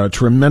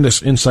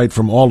 Tremendous insight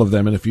from all of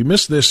them. And if you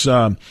missed this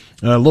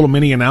little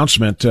mini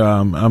announcement,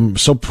 I'm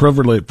so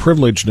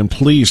privileged and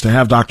pleased to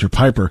have Dr.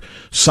 Piper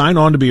sign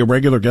on to be a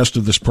regular guest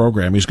of this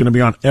program. He's going to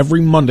be on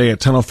every Monday at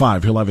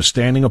 10:05. He'll have a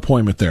standing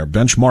appointment there.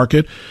 Benchmark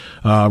it,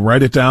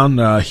 write it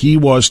down. He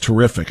was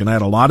terrific. And I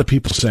had a lot of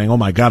people saying, oh,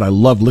 my God, I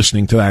love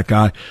listening to that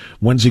guy.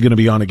 When's he going to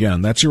be on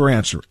again? That's your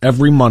answer.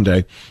 Every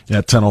Monday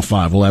at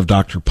 10:05, we'll have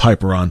Dr.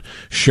 Piper on,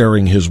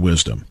 sharing his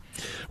wisdom.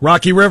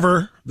 Rocky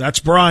River, that's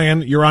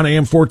Brian. You're on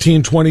AM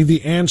 1420,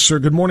 The Answer.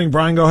 Good morning,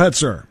 Brian. Go ahead,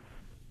 sir.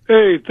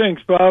 Hey,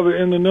 thanks, Bob,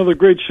 and another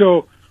great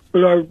show.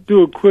 But I'll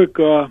do a quick,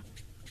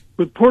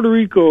 with Puerto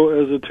Rico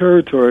as a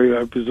territory,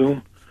 I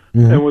presume,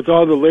 and with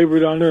all the labor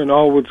down there and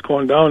all what's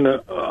going down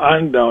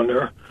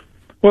there,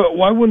 well,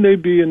 why wouldn't they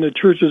be in the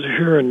churches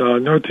here in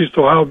Northeast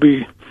Ohio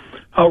be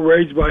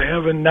outraged by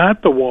having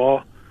not the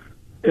wall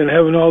and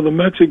having all the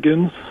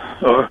Mexicans,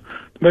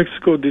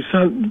 Mexico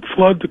descent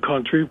flood the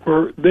country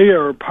where they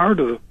are a part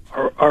of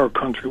our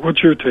country?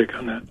 What's your take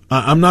on that?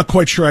 I'm not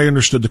quite sure I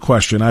understood the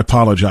question. I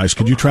apologize.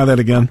 Could you try that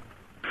again?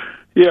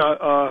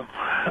 Yeah.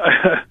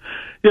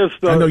 Yes.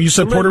 I know you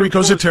said Puerto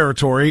Rico's a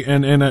territory,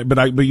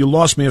 but you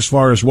lost me as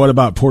far as what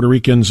about Puerto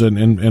Ricans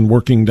and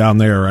working down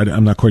there.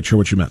 I'm not quite sure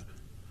what you meant.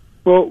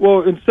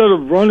 Well, instead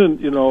of running,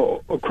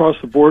 across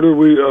the border,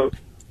 we,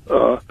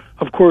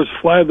 of course,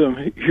 fly them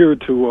here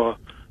to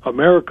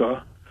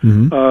America.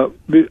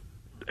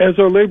 As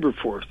our labor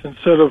force,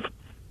 instead of,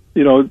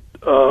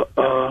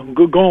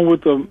 going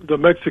with the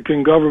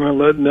Mexican government,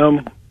 letting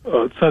them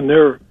send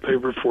their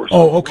labor force.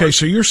 Oh, okay.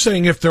 So you're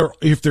saying if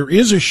there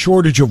is a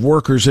shortage of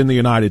workers in the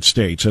United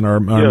States and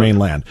our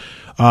mainland,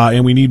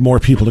 and we need more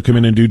people to come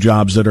in and do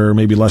jobs that are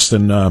maybe less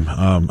than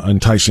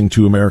enticing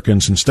to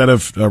Americans, instead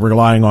of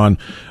relying on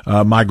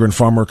migrant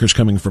farm workers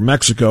coming from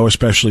Mexico,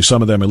 especially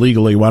some of them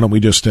illegally, why don't we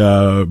just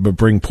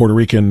bring Puerto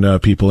Rican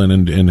people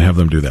in and have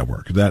them do that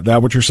work?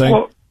 That what you're saying?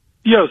 Well,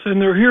 yes,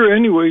 and they're here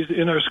anyways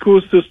in our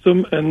school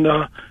system, and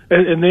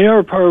they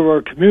are part of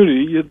our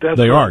community.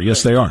 They are.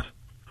 Yes, they are.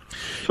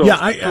 So,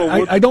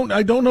 I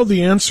don't know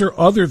the answer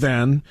other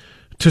than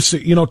to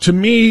say, to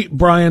me,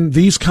 Brian,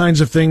 these kinds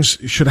of things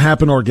should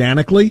happen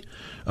organically.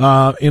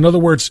 In other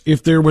words,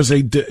 if there was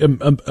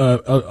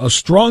a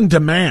strong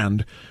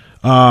demand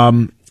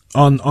on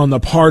the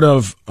part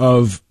of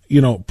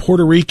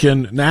Puerto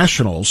Rican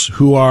nationals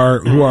who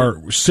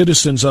are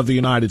citizens of the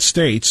United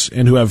States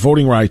and who have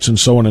voting rights and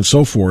so on and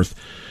so forth,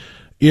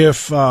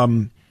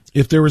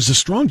 if there is a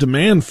strong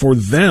demand for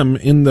them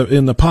in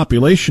the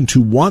population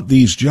to want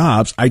these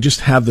jobs, I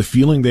just have the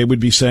feeling they would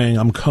be saying,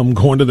 I'm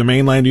going to the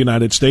mainland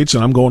United States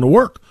and I'm going to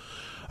work,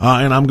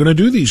 and I'm going to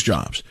do these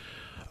jobs.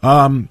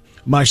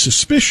 My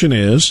suspicion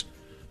is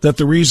that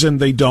the reason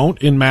they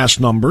don't in mass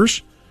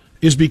numbers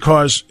is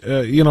because,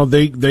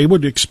 they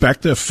would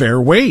expect a fair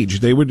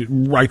wage. They would,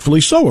 rightfully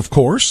so, of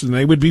course, and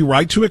they would be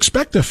right to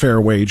expect a fair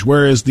wage.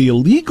 Whereas the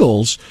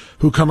illegals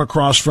who come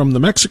across from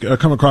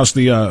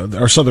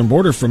our southern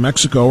border from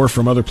Mexico or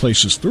from other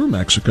places through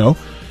Mexico,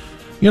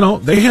 they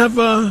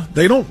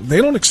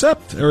don't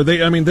accept, or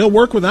they'll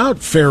work without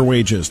fair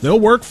wages. They'll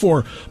work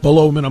for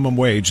below minimum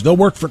wage. They'll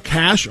work for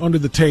cash under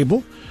the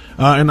table.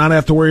 And not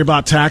have to worry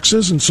about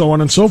taxes and so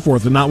on and so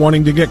forth, and not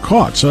wanting to get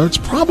caught. So it's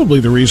probably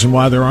the reason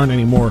why there aren't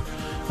any more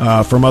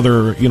from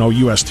other,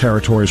 U.S.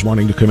 territories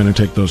wanting to come in and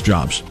take those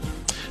jobs.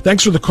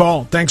 Thanks for the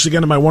call. Thanks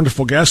again to my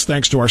wonderful guests.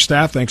 Thanks to our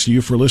staff. Thanks to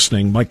you for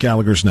listening. Mike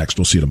Gallagher's next.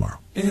 We'll see you tomorrow.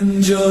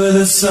 Enjoy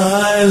the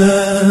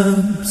silence.